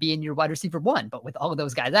want him being your wide receiver 1, but with all of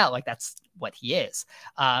those guys out, like that's what he is.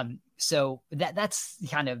 So that's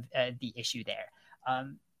kind of the issue there.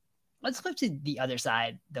 Let's flip to the other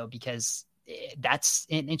side though, because that's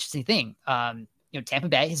an interesting thing. Tampa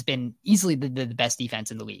Bay has been easily the best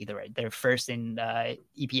defense in the league. They're first in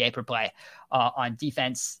EPA per play on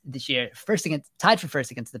defense this year. Tied for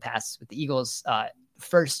first against the pass with the Eagles.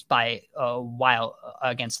 First by a while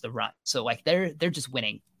against the run. So like they're just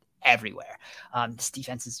winning everywhere. This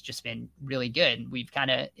defense has just been really good. We've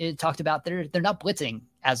kind of talked about they're not blitzing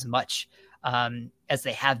as much as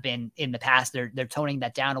they have been in the past. They're toning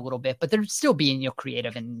that down a little bit, but they're still being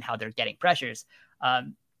creative in how they're getting pressures.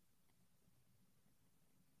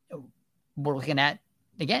 We're looking at,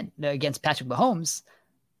 again, against Patrick Mahomes,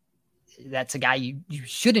 that's a guy you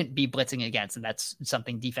shouldn't be blitzing against, and that's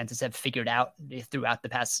something defenses have figured out throughout the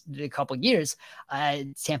past couple of years.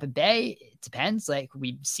 Tampa Bay, it depends. Like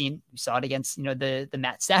we saw it against the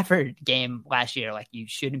Matt Stafford game last year. Like you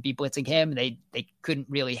shouldn't be blitzing him. They couldn't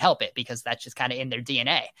really help it because that's just kind of in their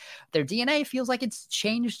DNA. Their DNA feels like it's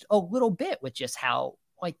changed a little bit with just how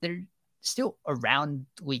like they're still around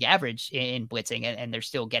league average in blitzing, and they're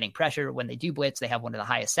still getting pressure when they do blitz. They have one of the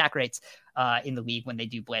highest sack rates in the league when they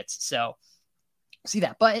do blitz. So see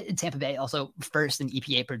that. But Tampa Bay also first in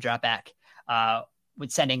EPA per dropback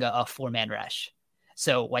with sending a 4-man rush.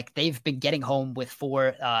 So like they've been getting home with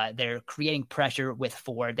 4. They're creating pressure with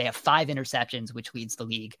 4. They have 5 interceptions, which leads the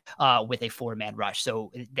league with a 4-man rush.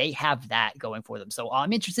 So they have that going for them. So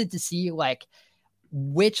I'm interested to see like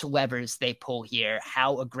which levers they pull here,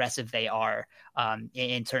 how aggressive they are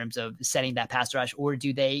in terms of setting that pass rush, or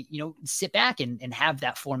do they, sit back and have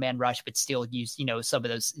that 4-man rush, but still use, some of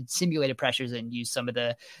those simulated pressures and use some of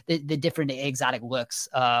the different exotic looks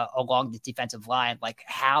along the defensive line. Like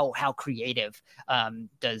how creative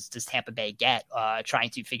does Tampa Bay get trying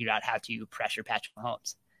to figure out how to pressure Patrick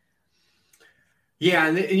Mahomes? Yeah,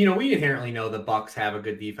 and we inherently know the Bucs have a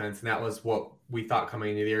good defense, and that was what we thought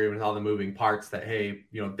coming into the year with all the moving parts. That hey,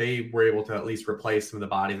 they were able to at least replace some of the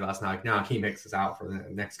bodies last night. Now he mixes out for the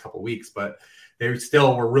next couple of weeks, but they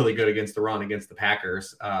still were really good against the run against the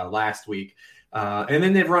Packers last week. And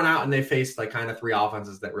then they've run out and they faced like kind of 3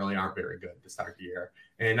 offenses that really aren't very good to start the year.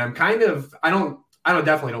 And I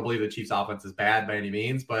definitely don't believe the Chiefs offense is bad by any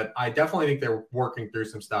means, but I definitely think they're working through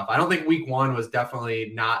some stuff. I don't think week 1 was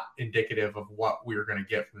definitely not indicative of what we were going to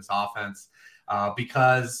get from this offense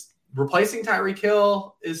because replacing Tyreek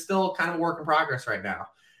Hill is still kind of a work in progress right now.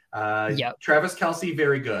 Travis Kelce,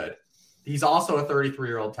 very good. He's also a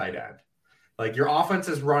 33-year-old tight end. Like your offense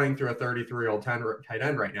is running through a 33-year-old tight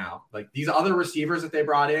end right now. Like these other receivers that they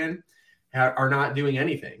brought in are not doing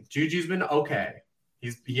anything. Juju's been okay.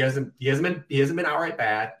 He hasn't been outright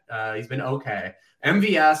bad. He's been okay.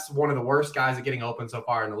 MVS, one of the worst guys at getting open so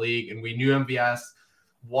far in the league, and we knew MVS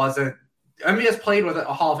played with a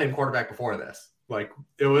Hall of Fame quarterback before this. Like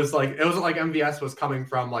it wasn't like MVS was coming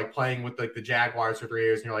from like playing with like the Jaguars for 3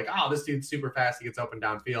 years, and you're like, oh, this dude's super fast. He gets open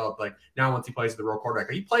downfield. Like now, once he plays with the real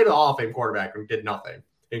quarterback, he played with a Hall of Fame quarterback and did nothing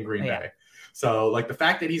in Green Bay. So, like, the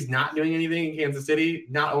fact that he's not doing anything in Kansas City,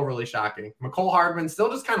 not overly shocking. Mecole Hardman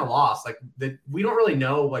still just kind of lost. Like, we don't really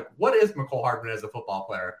know, like, what is Mecole Hardman as a football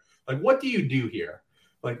player? Like, what do you do here?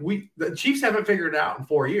 Like, the Chiefs haven't figured it out in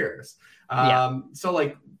 4 years. So,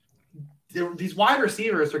 like, these wide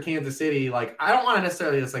receivers for Kansas City, like, I don't want to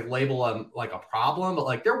necessarily just, like, label them, like, a problem, but,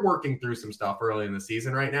 like, they're working through some stuff early in the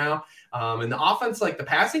season right now. And the offense, like, the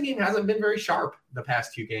passing game hasn't been very sharp the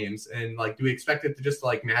past 2 games. And, like, do we expect it to just,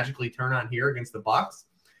 like, magically turn on here against the Bucs?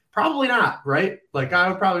 Probably not, right? Like, I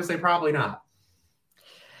would probably say probably not.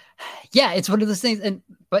 Yeah, it's one of those things.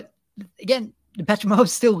 But, again, Patrick Mahomes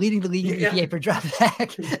still leading the league in Yeah. EPA per drop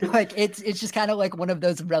back. Like it's just kind of like one of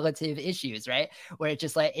those relative issues, right? Where it's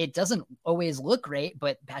just like it doesn't always look great,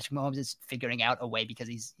 but Patrick Mahomes is figuring out a way because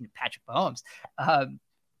he's Patrick Mahomes.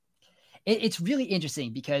 It's really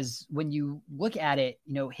interesting because when you look at it,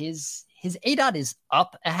 his ADOT is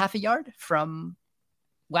up a half a yard from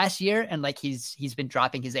last year, and like he's been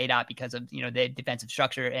dropping his ADOT because of the defensive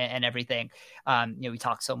structure and everything. We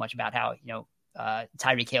talked so much about how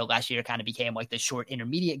Tyreek Hill last year kind of became like the short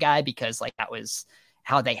intermediate guy because like that was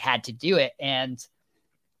how they had to do it. And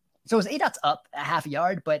so his ADOT's up a half a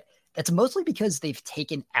yard, but that's mostly because they've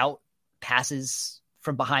taken out passes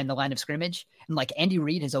from behind the line of scrimmage. And like Andy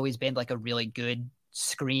Reid has always been like a really good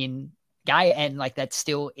screen guy. And like that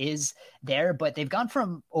still is there, but they've gone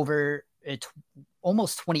from over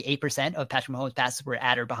almost 28% of Patrick Mahomes' passes were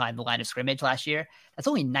at or behind the line of scrimmage last year. That's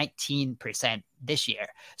only 19% this year.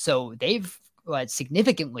 So they've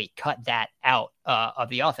significantly cut that out of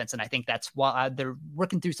the offense. And I think that's why they're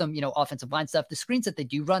working through some, offensive line stuff. The screens that they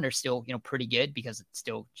do run are still, pretty good because it's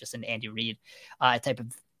still just an Andy Reid type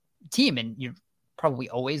of team. And you're probably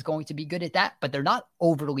always going to be good at that, but they're not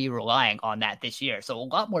overly relying on that this year. So a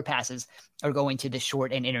lot more passes are going to the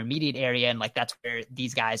short and intermediate area. And like, that's where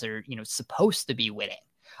these guys are, supposed to be winning.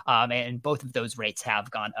 And both of those rates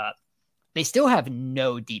have gone up. They still have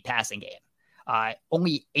no deep passing game.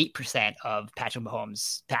 Only 8% of Patrick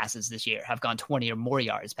Mahomes' passes this year have gone 20 or more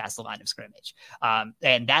yards past the line of scrimmage.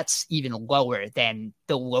 And that's even lower than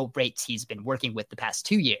the low rates he's been working with the past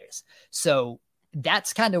 2 years. So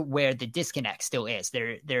that's kind of where the disconnect still is.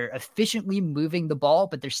 They're efficiently moving the ball,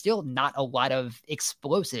 but there's still not a lot of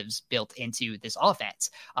explosives built into this offense.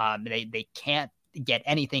 They can't get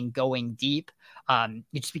anything going deep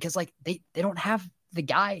just because like they don't have the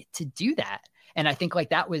guy to do that. And I think like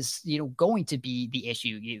that was, going to be the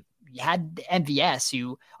issue. You had MVS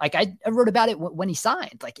who like, I wrote about it when he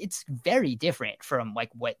signed, like it's very different from like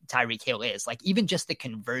what Tyreek Hill is. Like even just the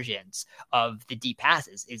conversions of the deep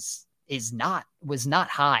passes was not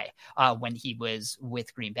high when he was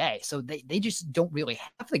with Green Bay. So they just don't really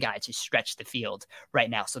have the guy to stretch the field right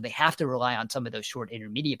now. So they have to rely on some of those short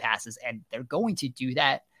intermediate passes, and they're going to do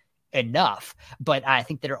that enough. But I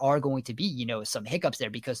think there are going to be, some hiccups there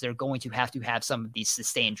because they're going to have some of these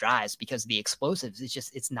sustained drives because the explosives,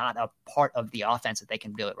 it's not a part of the offense that they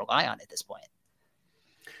can really rely on at this point.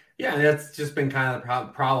 Yeah, that's just been kind of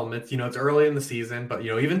the problem. It's, it's early in the season, but,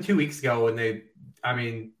 even 2 weeks ago when they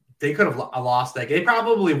could have lost that game. They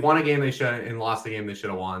probably won a game they should and lost the game they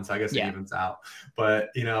should have won. So I guess it evens out.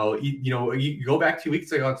 But, you go back 2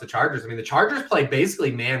 weeks ago against the Chargers. I mean, the Chargers played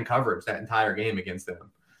basically man coverage that entire game against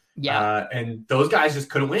them. Yeah. And those guys just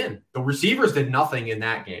couldn't win. The receivers did nothing in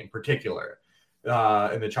that game, particular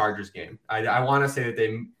in the Chargers game. I want to say that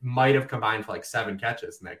they might have combined for like 7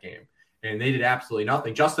 catches in that game. And they did absolutely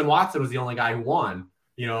nothing. Justin Watson was the only guy who won.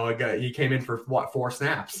 He came in for 4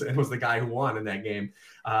 snaps and was the guy who won in that game.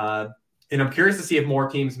 And I'm curious to see if more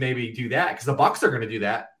teams maybe do that because the Bucs are going to do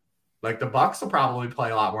that. Like the Bucs will probably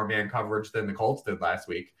play a lot more man coverage than the Colts did last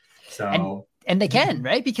week. So and they can,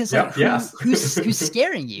 right? Because like, who's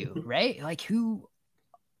scaring you, right? Like who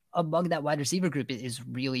among that wide receiver group is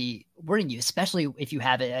really worrying you, especially if you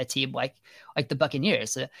have a team like the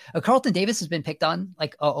Buccaneers. Carlton Davis has been picked on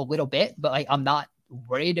like a little bit, but like I'm not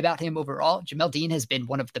worried about him overall. Jamel Dean has been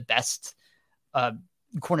one of the best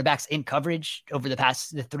cornerbacks in coverage over the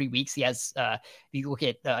past 3 weeks. He has, if you look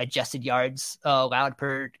at adjusted yards allowed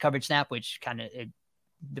per coverage snap, which kind of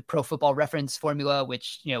the Pro Football Reference formula,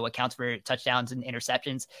 which accounts for touchdowns and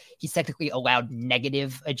interceptions, he's technically allowed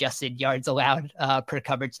negative adjusted yards allowed per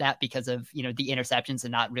coverage snap because of the interceptions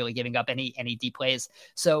and not really giving up any deep plays.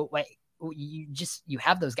 So like you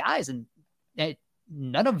have those guys, and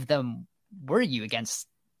none of them worry you against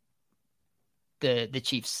the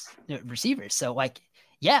Chiefs receivers. So like,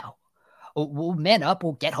 yeah, we'll man up,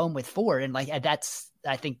 we'll get home with 4. And like, that's,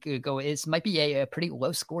 I think it might be a pretty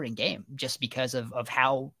low scoring game just because of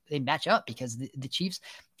how they match up, because the Chiefs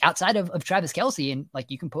outside of Travis Kelce, and like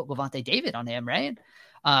you can put Levante David on him, right?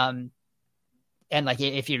 And like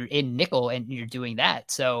if you're in nickel and you're doing that,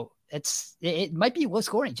 so it might be low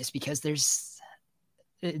scoring just because there's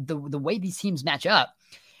the way these teams match up.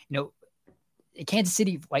 Kansas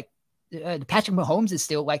City, like Patrick Mahomes is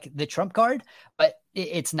still like the trump card, but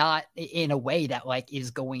it's not in a way that like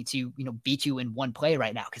is going to beat you in one play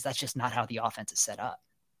right now, because that's just not how the offense is set up.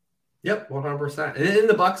 Yep, 100%. And in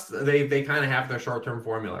the Bucks, they kind of have their short-term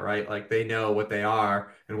formula, right? Like they know what they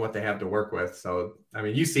are and what they have to work with. So, I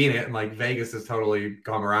mean, you've seen it, and like Vegas has totally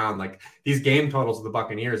come around. Like these game totals of the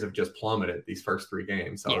Buccaneers have just plummeted these first 3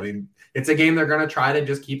 games. So, yeah. I mean, it's a game they're going to try to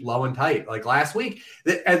just keep low and tight. Like last week,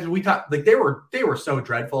 as we talked, like they were so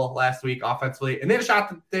dreadful last week offensively, and they had a shot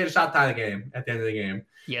to tie the game at the end of the game.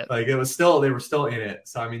 Yeah, like they were still in it.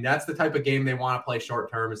 So, I mean, that's the type of game they want to play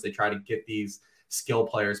short-term as they try to get these skill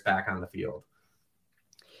players back on the field.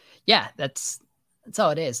 Yeah, that's all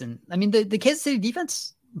it is. And I mean, the Kansas City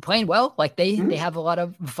defense playing well. Like they have a lot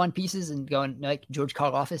of fun pieces, and going like George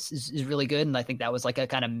Karlaftis is really good. And I think that was like a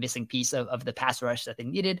kind of missing piece of the pass rush that they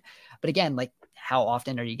needed. But again, like how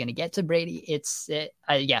often are you going to get to Brady?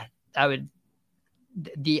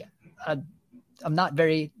 I'm not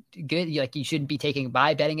very good. Like you shouldn't be taking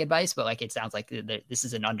buy betting advice, but like it sounds like this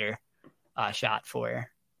is an under shot for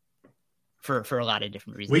a lot of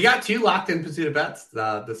different reasons. We got 2 locked in pursuit of bets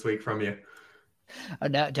this week from you. Oh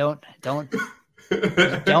no, don't.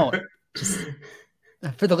 Just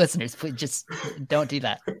for the listeners, please just don't do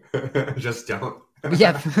that. Just don't.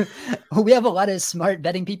 we have a lot of smart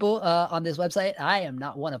betting people on this website. I am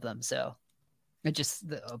not one of them, so just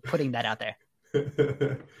putting that out there.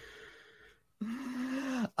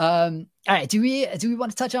 All right, do we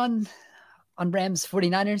want to touch on Rams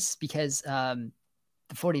 49ers? Because the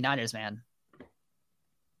 49ers, man,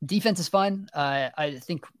 defense is fun. I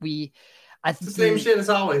think it's the same shit as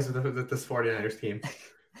always with this 49ers team.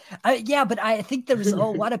 Yeah, but I think there was a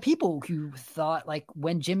lot of people who thought like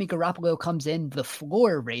when Jimmy Garoppolo comes in, the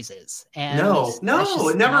floor raises. And no, it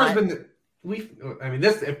never has been.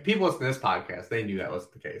 If people listen to this podcast, they knew that was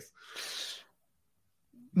the case.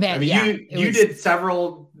 Man, I mean, you did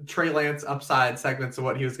several Trey Lance upside segments of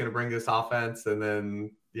what he was going to bring to this offense, and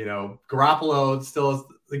then Garoppolo still is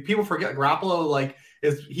like people forget Garoppolo like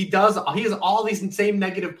he has all these same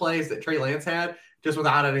negative plays that Trey Lance had, just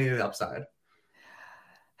without any of the upside.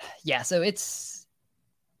 Yeah, so it's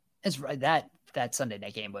that Sunday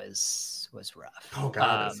night game was rough. Oh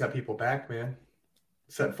God, it set people back, man.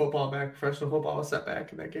 Set football back. Professional football was set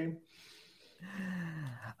back in that game.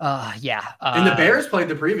 Yeah. And the Bears played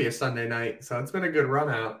the previous Sunday night, so it's been a good run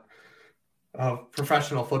out of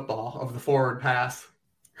professional football, of the forward pass.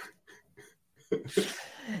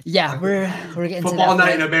 Yeah, we're getting football to that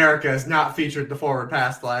night in America has not featured the forward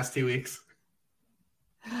pass the last 2 weeks.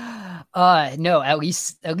 No, at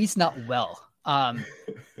least not well.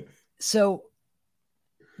 So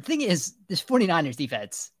the thing is, this 49ers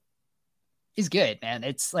defense is good, man.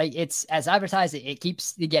 It's like, it's as advertised, it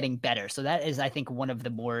keeps getting better. So that is, I think, one of the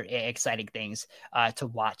more exciting things to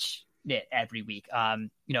watch it every week.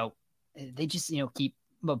 They just, keep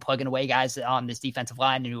plugging away guys on this defensive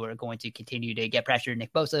line who are going to continue to get pressure.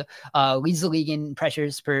 Nick Bosa leads the league in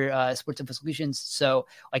pressures per Sports Info Solutions. So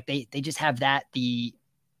like they just have that. Their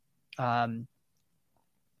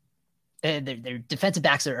defensive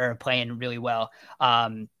backs are playing really well.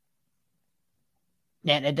 And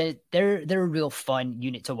they're a real fun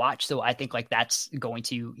unit to watch. So I think like that's going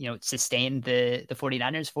to, sustain the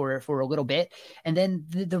 49ers for a little bit. And then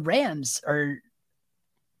the Rams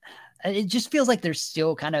it just feels like they're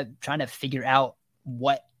still kind of trying to figure out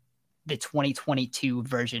what the 2022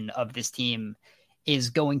 version of this team is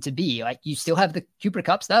going to be. Like you still have the Cooper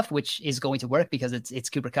Kupp stuff, which is going to work because it's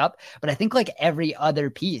Cooper Kupp. But I think like every other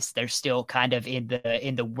piece, they're still kind of in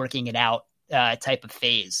the working it out type of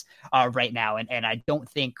phase right now. And I don't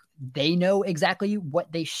think they know exactly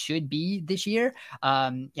what they should be this year.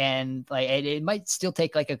 And like it might still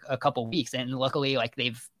take like a couple weeks. And luckily, like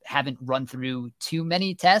haven't run through too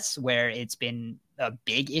many tests where it's been a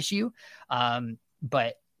big issue.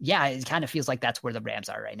 But yeah, it kind of feels like that's where the Rams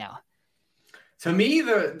are right now. To me,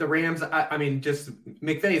 the Rams, I mean, just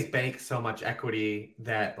McVay's banked so much equity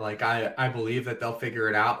that like I believe that they'll figure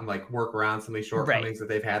it out and like work around some of these shortcomings that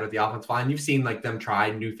they've had with the offensive line. You've seen like them try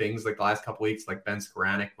new things like the last couple weeks, like Ben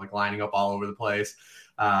Skoranek, like lining up all over the place.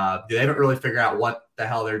 They haven't really figured out what the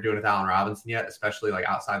hell they're doing with Allen Robinson yet, especially like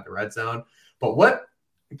outside the red zone. But what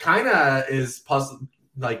kind of is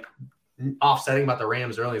like offsetting about the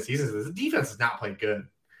Rams early in the season is the defense has not played good.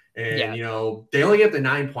 And, they only get the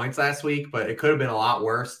 9 points last week, but it could have been a lot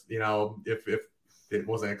worse, if it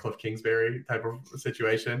wasn't a Cliff Kingsbury type of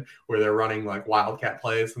situation where they're running like wildcat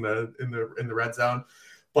plays in the red zone.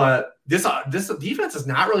 But this defense has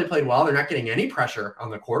not really played well. They're not getting any pressure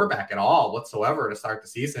on the quarterback at all whatsoever to start the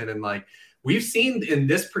season. And like we've seen in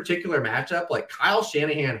this particular matchup, like Kyle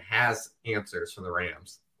Shanahan has answers for the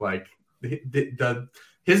Rams. Like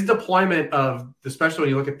his deployment of, especially when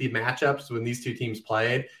you look at the matchups when these two teams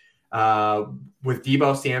played, with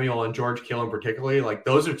Deebo Samuel and George Kittle in particular, like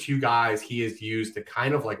those are two guys he has used to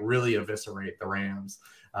kind of like really eviscerate the Rams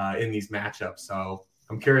in these matchups. So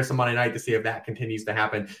I'm curious on Monday night to see if that continues to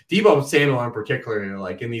happen. Deebo Samuel in particular,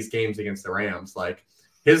 like in these games against the Rams, like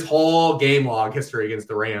his whole game log history against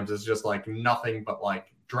the Rams is just like nothing but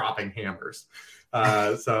like dropping hammers.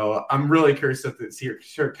 So I'm really curious to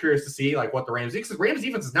see like what the Rams do, because the Rams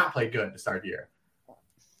defense has not played good to start the year.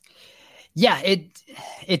 Yeah,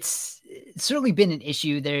 it's certainly been an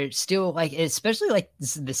issue. They're still like, especially like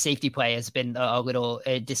the safety play has been a little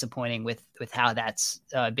disappointing with how that's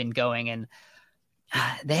been going, and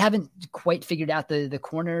they haven't quite figured out the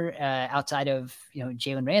corner outside of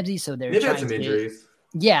Jalen Ramsey. So they've had some injuries.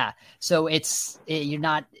 Yeah, so you're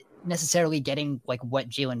not necessarily getting like what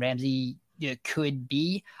Jalen Ramsey could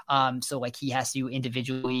be. So like he has to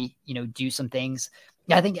individually do some things.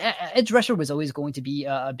 Yeah, I think edge rusher was always going to be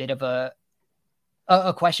a bit of a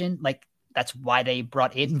question. Like that's why they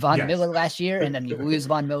brought in Von Miller last year, and then you lose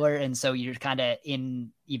Von Miller, and so you're kind of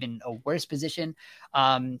in even a worse position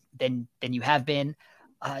than you have been.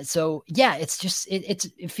 So yeah, it's just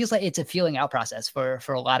it feels like it's a feeling out process for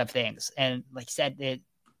a lot of things, and like you said,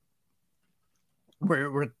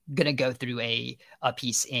 we're gonna go through a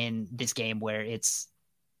piece in this game where it's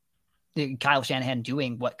Kyle Shanahan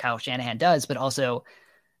doing what Kyle Shanahan does, but also,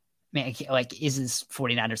 man, like is his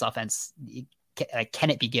 49ers offense,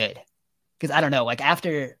 can it be good? Because I don't know, like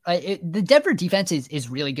after the Denver defense is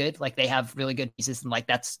really good. Like they have really good pieces, and like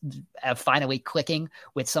that's finally clicking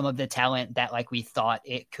with some of the talent that like we thought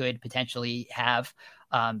it could potentially have.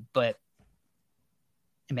 But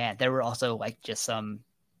man, there were also like just some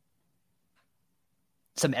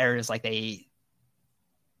errors like they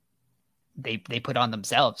put on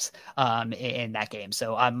themselves in that game.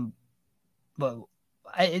 So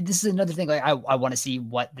this is another thing. Like I want to see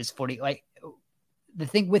what this 40, like the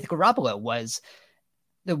thing with Garoppolo was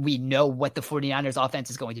that we know what the 49ers offense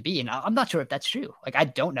is going to be. And I'm not sure if that's true. Like, I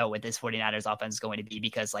don't know what this 49ers offense is going to be,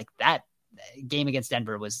 because like that game against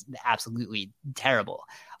Denver was absolutely terrible.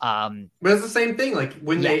 But it's the same thing. Like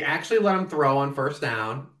when they actually let him throw on first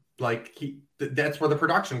down, like that's where the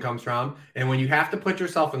production comes from. And when you have to put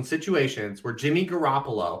yourself in situations where Jimmy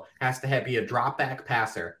Garoppolo has to be a drop back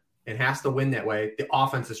passer and has to win that way, the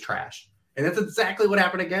offense is trash. And that's exactly what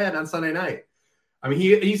happened again on Sunday night. I mean,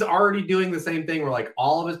 he's already doing the same thing where like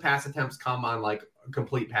all of his pass attempts come on like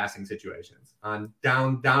complete passing situations on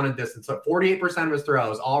down and distance. So 48% of his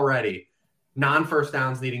throws already non-first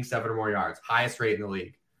downs needing 7 or more yards, highest rate in the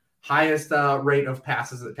league, highest rate of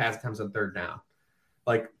pass attempts on third down.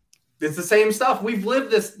 Like it's the same stuff. We've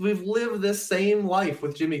lived this same life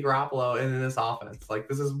with Jimmy Garoppolo in this offense. Like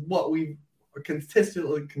this is what we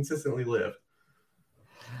consistently live.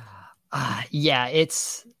 Yeah,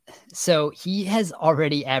 it's so he has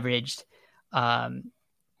already averaged 0.14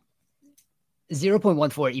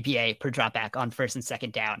 EPA per dropback on first and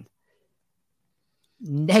second down,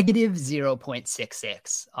 negative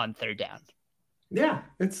 0.66 on third down. Yeah,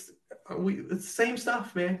 it's the same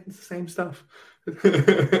stuff, man. It's the same stuff.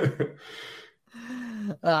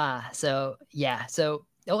 So yeah, so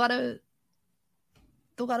a lot of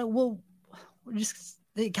we're just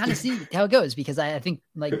kind of see how it goes, because I think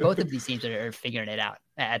like both of these teams are figuring it out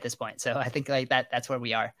at this point. So I think like that's where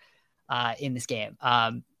we are in this game.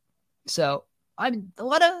 So I'm a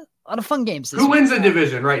lot of fun games. Who wins the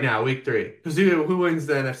division right now, week 3? Because who wins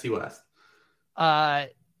the NFC West? I'm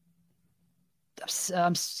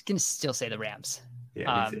gonna still say the Rams.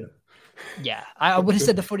 Yeah, me too. Yeah, I would have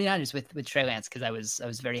said the 49ers with Trey Lance, because I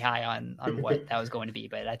was very high on what that was going to be.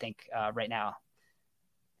 But I think right now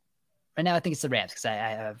I think it's the Rams, because I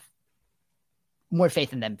have more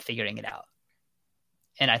faith in them figuring it out.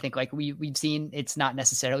 And I think like we've seen, it's not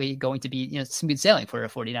necessarily going to be smooth sailing for a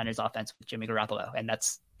 49ers offense with Jimmy Garoppolo, and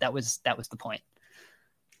that was the point.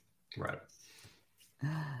 Right.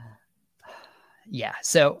 Yeah.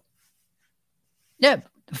 So yeah,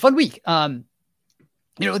 fun week.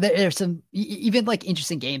 There's some even like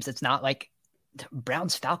interesting games. That's not like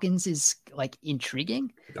Browns Falcons is like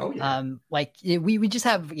intriguing. Oh yeah. Like we just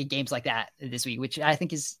have games like that this week, which I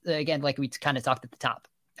think is, again, like we kind of talked at the top.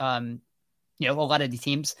 A lot of the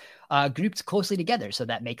teams grouped closely together, so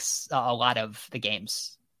that makes a lot of the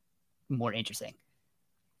games more interesting,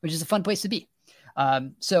 which is a fun place to be.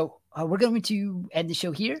 So we're going to end the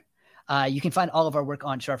show here. You can find all of our work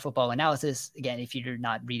on Sharp Football Analysis. Again, if you're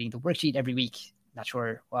not reading the worksheet every week, not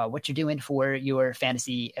sure what you're doing for your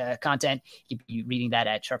fantasy content, you can be reading that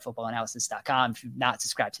at sharpfootballanalysis.com. If you're not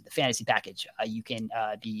subscribed to the fantasy package, you can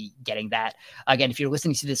be getting that. Again, if you're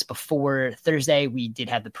listening to this before Thursday, we did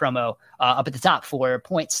have the promo up at the top for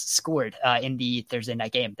points scored in the Thursday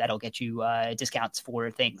night game. That'll get you discounts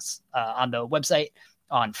for things on the website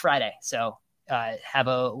on Friday. So have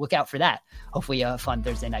a look out for that. Hopefully a fun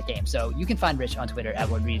Thursday night game. So you can find Rich on Twitter at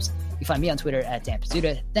Ward Reeves. You find me on Twitter at Dan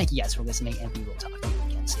Pizzuta. Thank you guys for listening, and we will talk to you.